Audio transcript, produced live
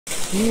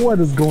What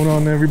is going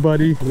on,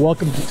 everybody?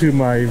 Welcome to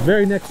my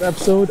very next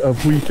episode of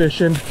Hui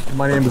Fishing.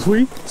 My name is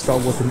Hui,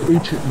 spelled with an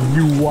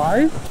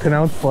H-U-Y,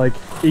 pronounced like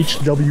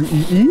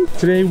H-W-E-E.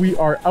 Today we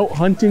are out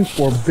hunting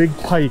for big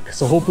pike,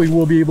 so hopefully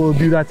we'll be able to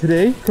do that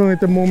today. Currently at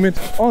the moment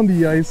on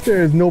the ice,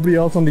 there is nobody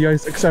else on the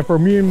ice except for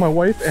me and my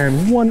wife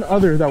and one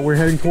other that we're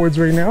heading towards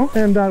right now.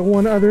 And that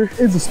one other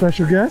is a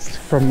special guest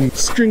from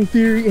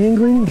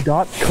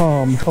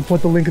stringtheoryangling.com. I'll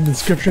put the link in the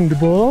description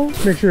below.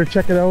 Make sure to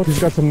check it out. He's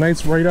got some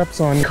nice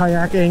write-ups on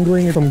kayak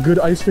angling and some good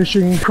ice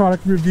fishing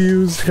product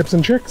reviews, tips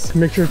and tricks.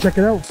 Make sure to check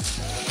it out.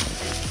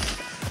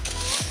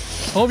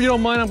 Hope you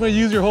don't mind, I'm going to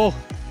use your hole.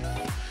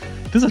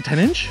 This is a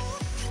 10-inch?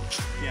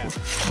 Yeah.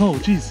 Oh,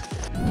 geez.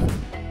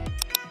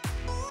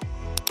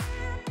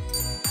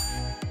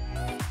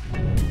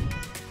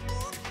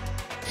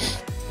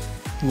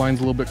 Line's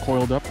a little bit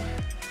coiled up,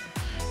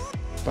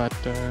 but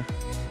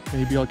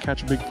maybe I'll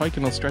catch a big pike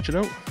and I'll stretch it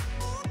out.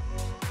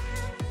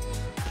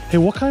 Hey,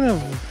 what kind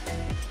of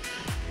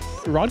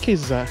rod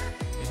case is that?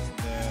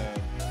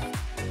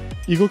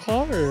 It's the Eagle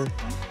Claw or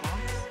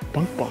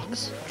bunk box. Bunk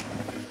Box?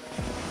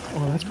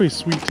 Oh, that's pretty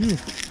sweet too.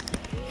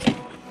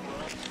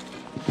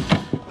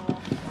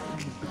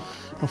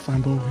 Oh,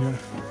 flambeau, yeah.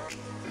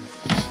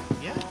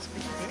 Yeah, it's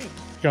pretty big.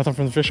 You got them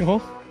from the fishing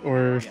hole?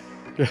 Or?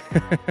 Yeah.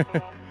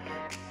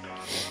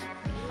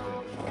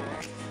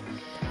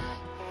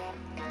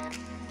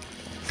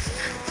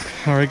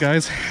 Alright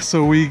guys,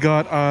 so we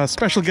got a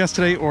special guest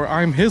today, or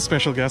I'm his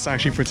special guest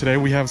actually for today.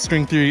 We have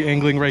String Theory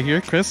Angling right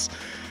here, Chris.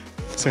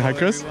 Say hi,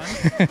 Chris.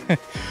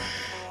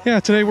 Yeah,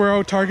 today we're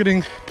out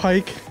targeting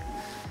pike.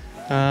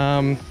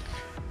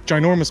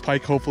 Ginormous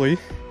pike, hopefully.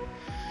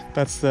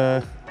 That's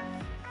the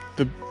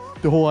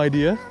whole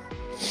idea.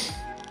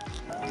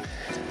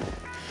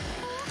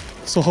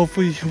 So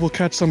hopefully we'll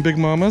catch some big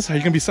mamas. Are you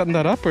gonna be setting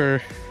that up,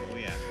 or? Oh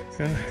yeah,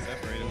 Yeah. this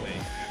up right away.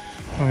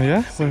 Oh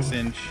yeah?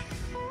 6-inch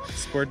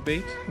sport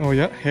bait. Oh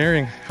yeah,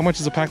 herring. How much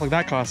does a pack like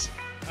that cost?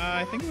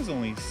 I think it was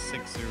only $6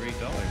 or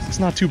 $8. It's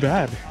not too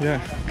bad,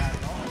 yeah.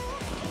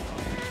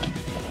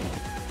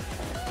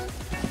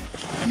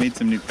 I made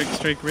some new quick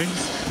strike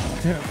rigs.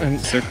 Yeah, and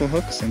Circle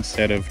hooks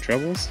instead of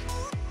trebles.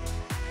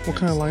 what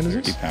kind of line is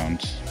this?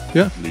 30-pound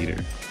Yeah.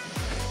 leader.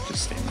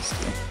 Just stainless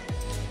steel.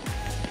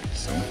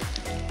 So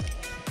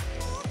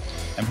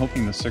I'm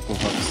hoping the circle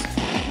hooks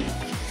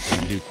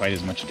don't do quite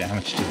as much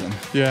damage to them.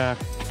 Yeah,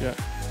 yeah.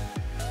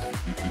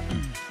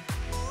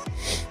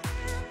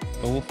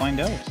 But we'll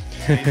find out.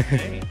 Today's the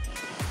day.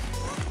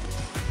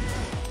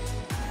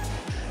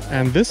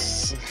 And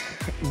this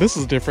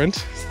is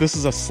different. This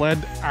is a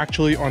sled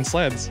actually on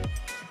sleds,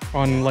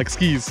 on like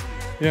skis.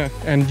 Yeah.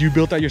 And you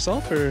built that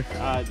yourself, or?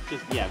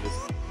 Just yeah, this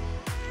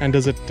And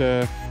does it?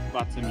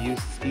 bought some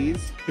used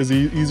skis. Is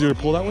it easier to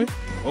pull that way?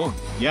 Oh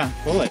yeah,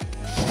 pull it.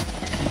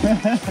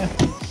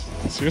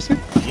 Seriously?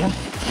 Yeah,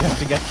 you have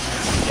to get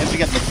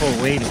the full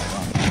weight of it.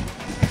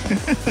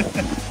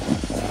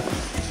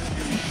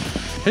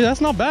 Hey,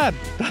 that's not bad.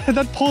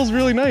 That pulls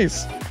really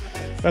nice.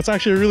 That's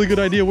actually a really good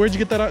idea. Where'd you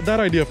get that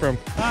idea from?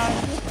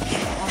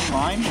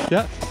 Online.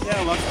 Yeah.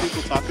 Yeah, a lot of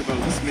people talk about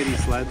Smitty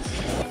sleds.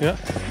 Yeah.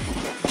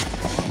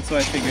 So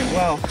I figured,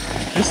 well,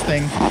 this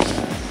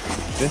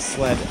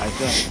sled, I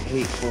just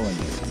hate pulling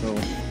it. So I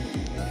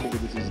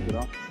figured this is a good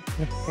option.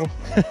 Yeah. Oh.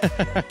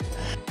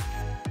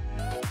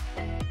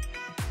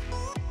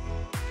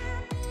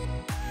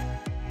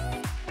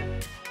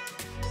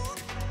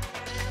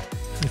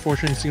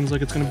 Unfortunately, it seems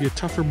like it's going to be a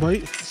tougher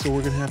bite, so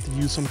we're going to have to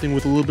use something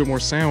with a little bit more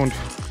sound.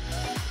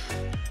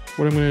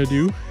 What I'm going to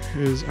do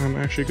is I'm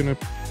actually going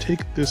to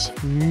take this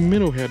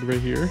minnow head right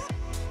here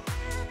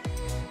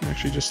and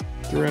actually just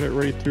thread it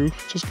right through.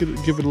 Just give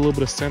it a little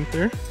bit of scent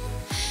there.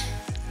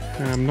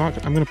 And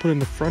I'm going to put it in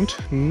the front,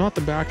 not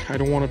the back. I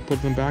don't want to put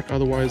it in the back,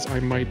 otherwise I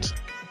might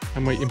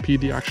impede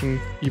the action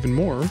even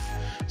more.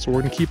 So we're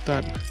going to keep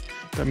that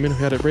minnow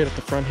head right at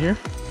the front here.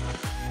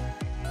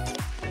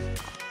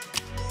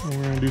 And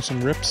we're going to do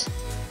some rips.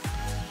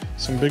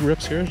 Some big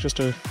rips here, just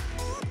to...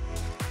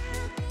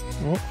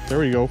 Oh, there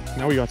we go.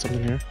 Now we got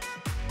something here.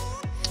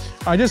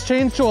 I just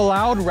changed to a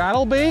loud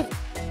rattle bait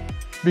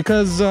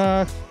because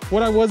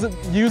what I wasn't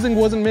using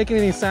wasn't making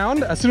any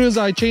sound. As soon as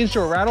I changed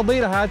to a rattle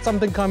bait, I had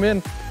something come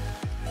in.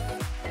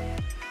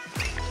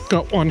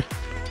 Got one.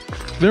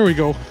 There we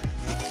go.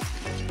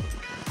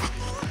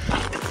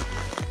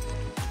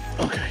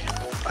 Okay,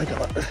 I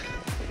got it.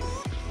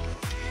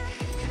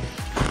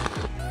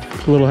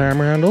 A little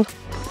hammer handle.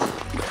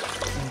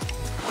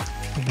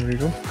 There you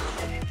go.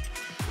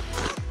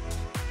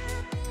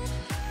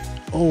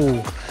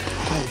 Oh.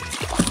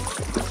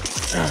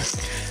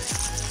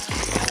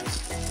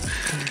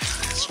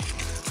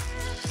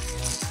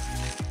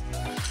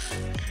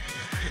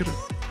 I gotta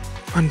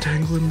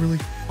untangle him really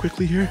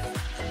quickly here.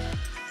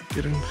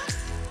 Get him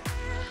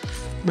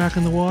back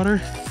in the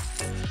water.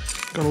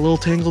 Got a little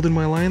tangled in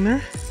my line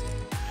there,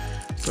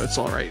 but it's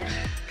all right.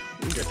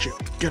 We'll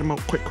get him out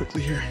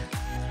quickly here.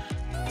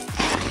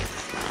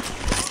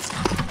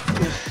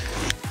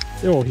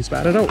 Oh, he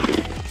spat it out.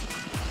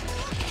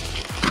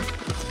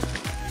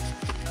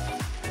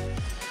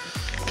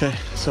 Okay,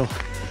 so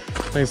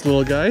Nice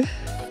little guy.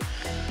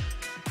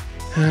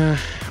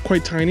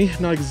 Quite tiny,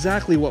 not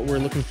exactly what we're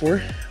looking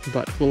for,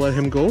 but we'll let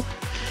him go.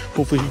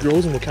 Hopefully he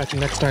grows and we'll catch him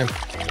next time.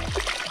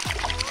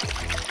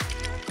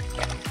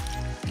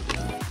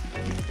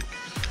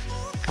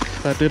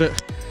 That did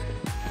it.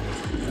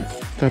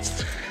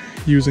 That's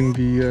using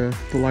the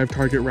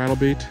Livetarget rattle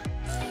bait.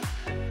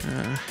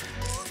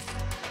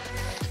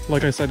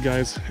 Like I said,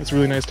 guys, it's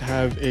really nice to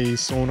have a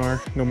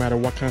sonar, no matter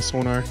what kind of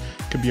sonar.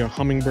 It could be a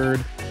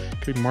hummingbird,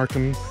 it could be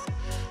Markham,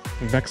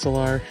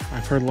 Vexillar.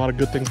 I've heard a lot of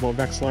good things about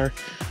Vexillar.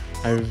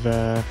 I've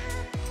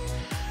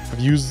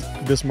used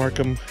this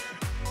Markham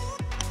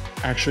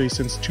actually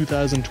since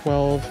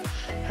 2012.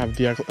 Have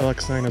the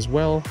LX9 as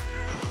well,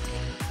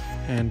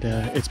 and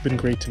it's been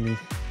great to me.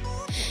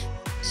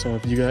 So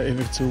if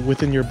it's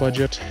within your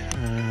budget,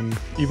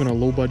 even a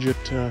low budget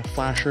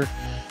flasher,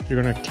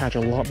 you're gonna catch a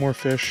lot more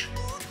fish.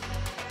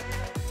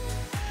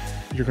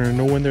 You're gonna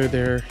know when they're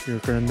there. You're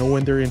gonna know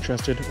when they're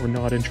interested or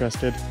not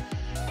interested.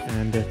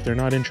 And if they're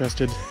not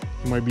interested,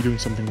 you might be doing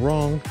something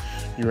wrong.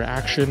 Your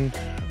action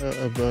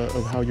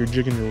of how you're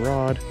jigging your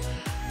rod,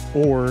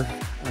 or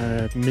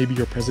maybe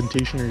your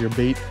presentation or your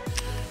bait,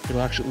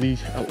 it'll actually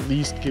at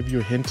least give you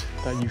a hint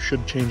that you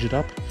should change it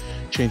up,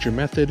 change your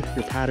method,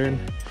 your pattern,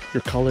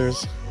 your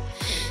colors.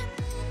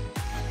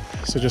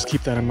 So just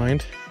keep that in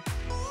mind.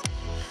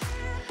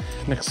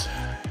 Next,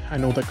 I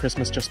know that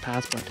Christmas just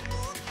passed, but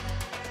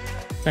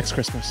next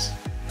Christmas,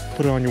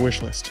 put it on your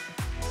wish list.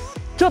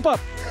 Jump up!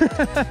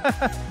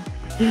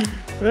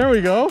 There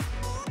we go.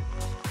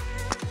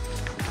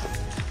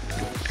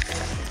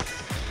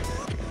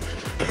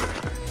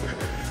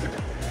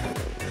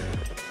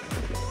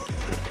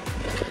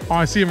 Oh,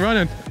 I see him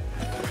running.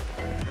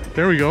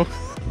 There we go.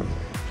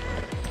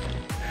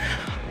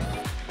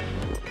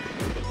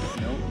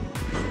 Nope.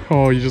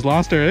 Oh, you just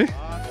lost her, eh?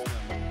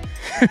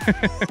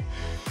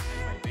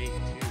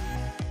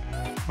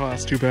 Oh,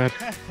 that's too bad.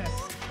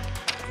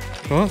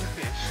 Oh.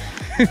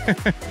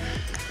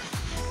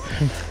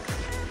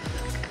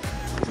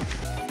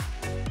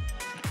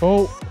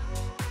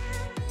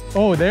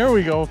 Oh, there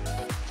we go.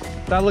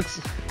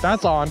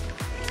 That's on.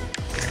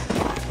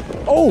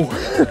 Oh!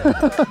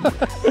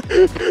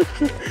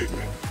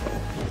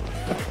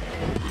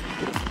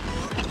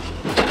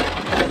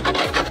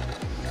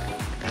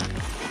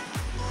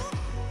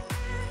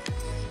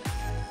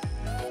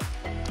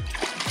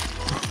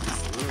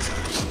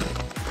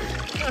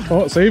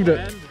 Oh, saved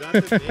it.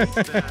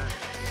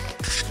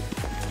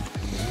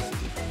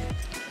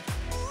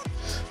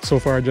 So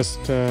far,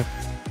 just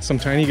some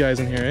tiny guys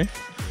in here, eh?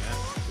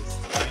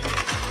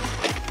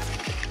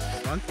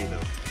 Funky though.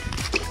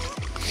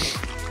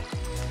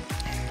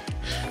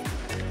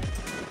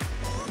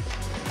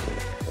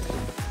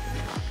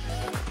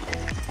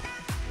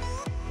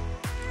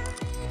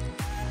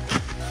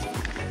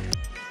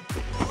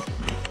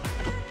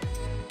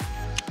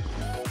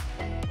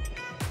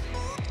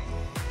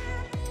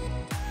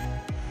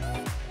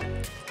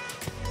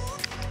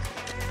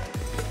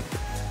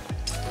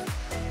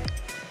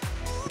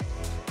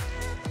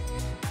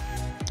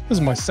 This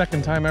is my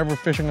second time ever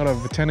fishing out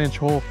of a 10-inch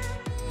hole.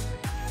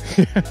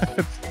 Yeah,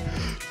 it's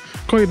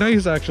quite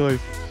nice actually.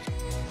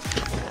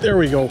 There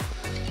we go.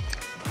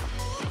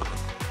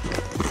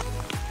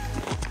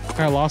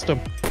 I lost him.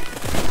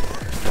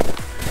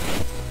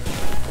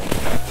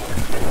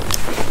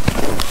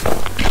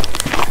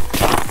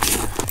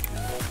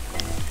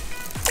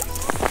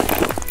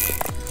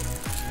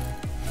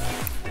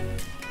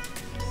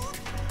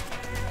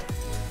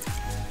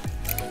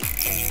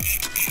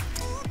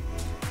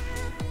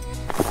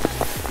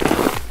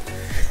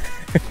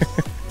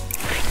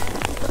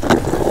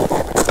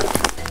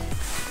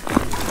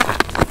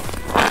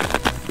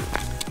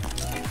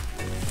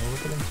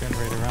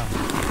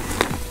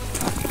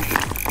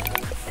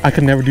 I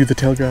could never do the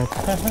tail grab.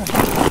 That's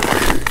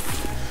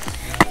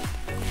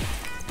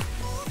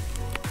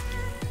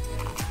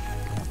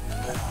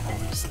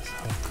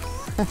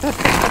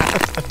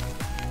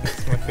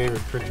my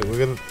favorite picture.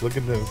 Look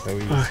at this. How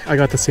we I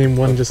got the same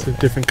one, just a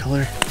different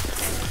color.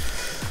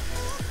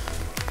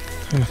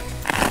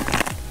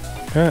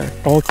 Yeah,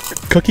 all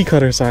cookie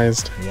cutter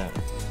sized. Yeah.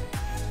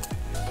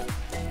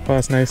 Oh,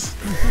 that's nice.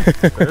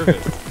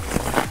 Perfect.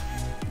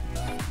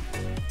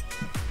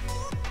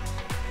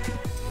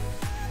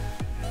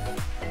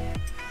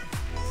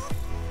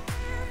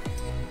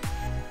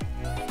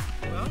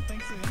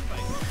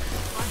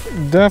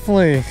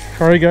 Definitely.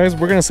 Alright guys,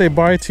 we're gonna say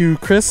bye to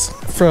Chris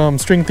from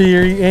String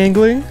Theory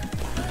Angling,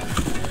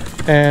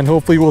 and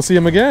hopefully we'll see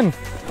him again.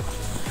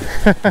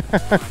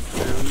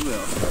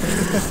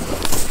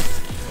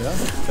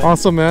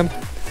 Awesome, man.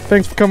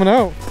 Thanks for coming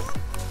out.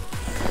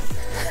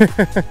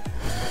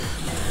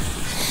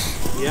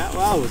 Yeah,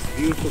 wow, it was a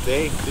beautiful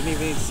day. Didn't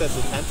even need to set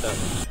the tent up.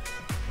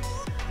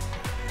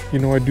 You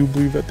know, I do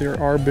believe that there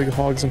are big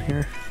hogs in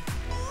here.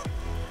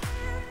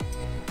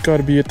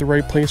 Gotta be at the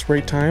right place,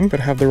 right time, but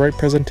have the right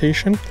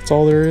presentation. That's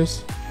all there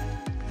is.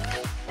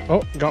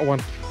 Oh, got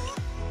one.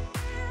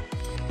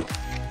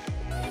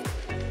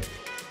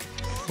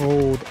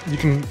 Oh, you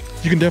can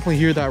definitely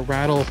hear that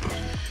rattle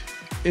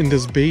in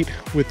this bait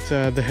with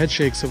the head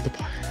shakes of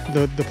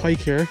the pike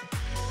here.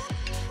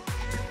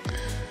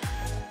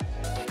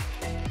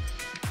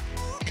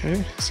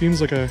 Okay,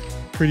 seems like a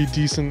pretty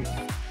decent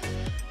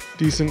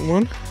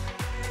one.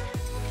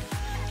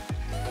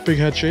 Big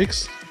head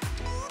shakes.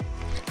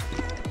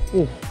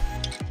 Oh,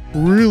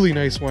 really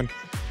nice one.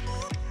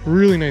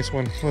 Really nice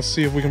one. Let's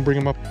see if we can bring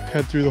him up,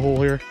 head through the hole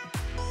here.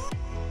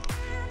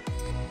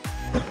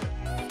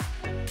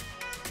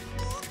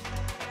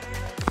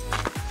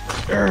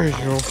 There you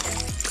go.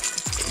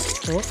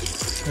 Oh,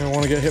 I don't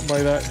want to get hit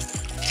by that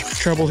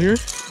treble here.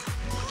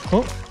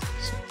 Oh.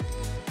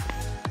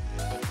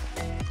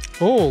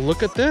 Oh,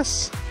 look at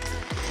this.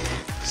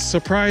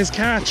 Surprise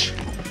catch.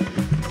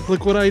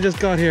 Look what I just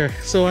got here.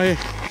 So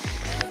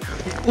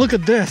look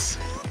at this.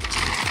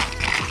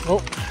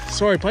 Oh,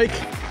 sorry, pike.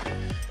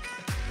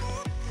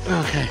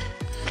 Okay.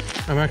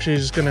 I'm actually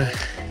just gonna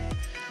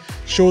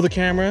show the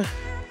camera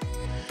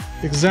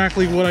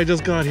exactly what I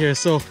just got here.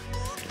 So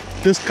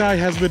this guy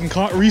has been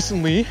caught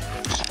recently.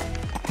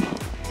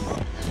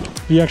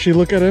 You actually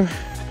look at him,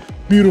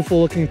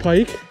 beautiful looking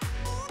pike.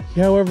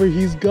 However,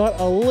 he's got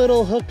a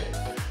little hook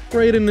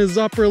right in his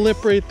upper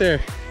lip right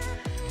there.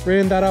 Right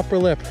in that upper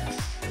lip.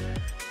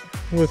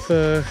 With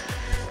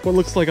what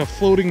looks like a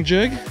floating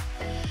jig.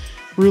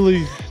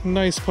 Really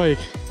nice pike.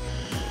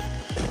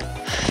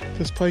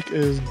 This pike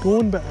is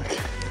going back.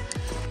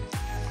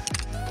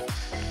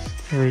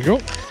 There we go.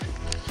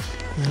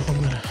 Now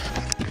I'm gonna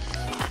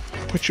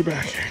put you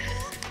back here.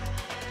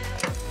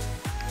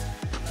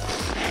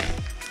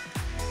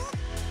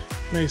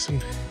 Nice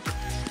and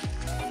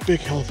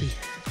big and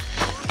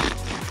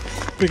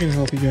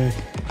healthy guy.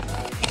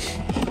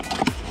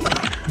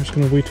 I'm just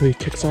gonna wait till he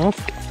kicks off.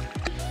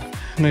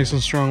 Nice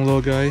and strong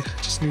little guy.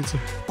 Just needs a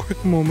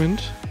quick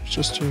moment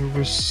just to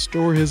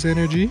restore his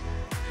energy.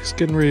 He's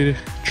getting ready to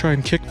try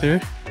and kick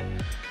there.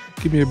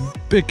 Give me a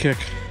big kick.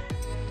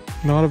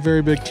 Not a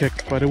very big kick,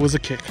 but it was a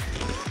kick.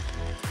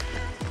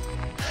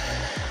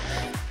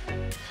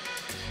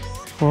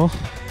 Well,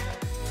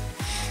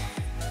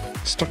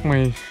 stuck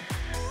my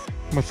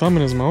thumb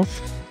in his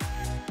mouth.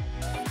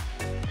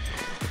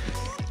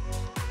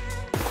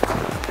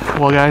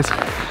 Well guys,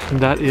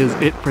 that is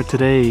it for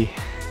today.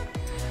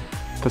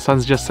 The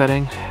sun's just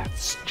setting.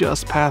 It's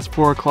just past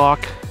 4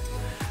 o'clock.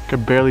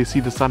 Could barely see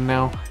the sun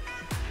now.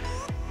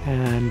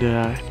 And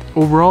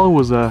overall it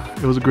was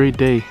a great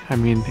day. I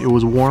mean, it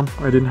was warm.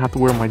 I didn't have to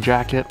wear my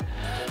jacket.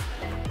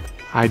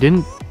 I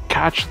didn't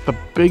catch the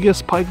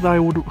biggest pike that I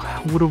would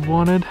have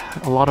wanted.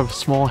 A lot of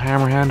small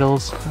hammer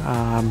handles,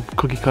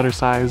 cookie cutter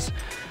size.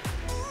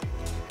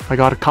 I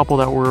got a couple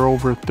that were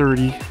over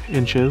 30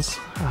 inches,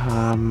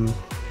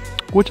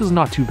 which is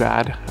not too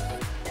bad.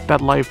 That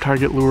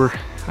Livetarget lure,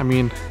 I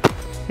mean,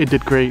 it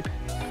did great.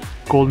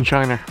 Golden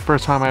shiner,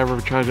 first time I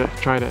ever tried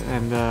it,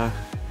 and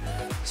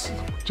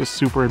just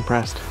super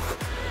impressed.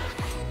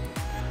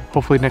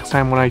 Hopefully next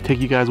time when I take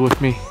you guys with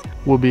me,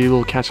 we'll be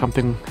able to catch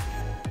something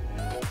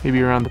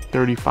maybe around the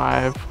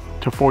 35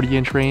 to 40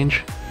 inch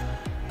range.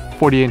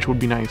 40 inch would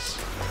be nice.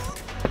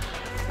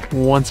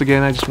 Once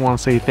again, I just want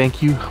to say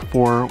thank you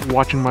for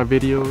watching my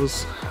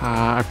videos.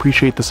 I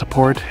appreciate the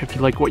support. If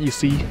you like what you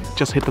see,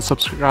 just hit the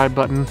subscribe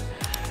button,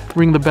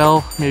 ring the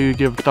bell, maybe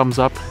give a thumbs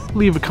up,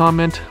 leave a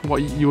comment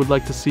what you would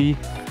like to see.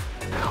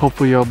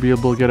 Hopefully I'll be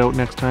able to get out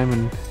next time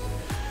and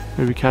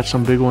maybe catch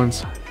some big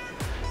ones.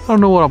 I don't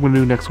know what I'm going to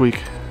do next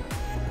week.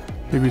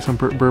 Maybe some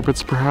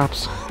burbits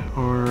perhaps,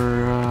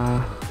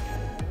 or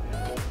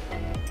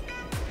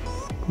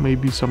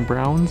maybe some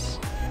browns.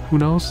 Who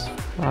knows?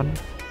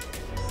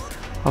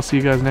 I'll see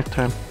you guys next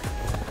time.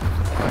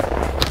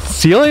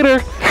 See you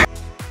later!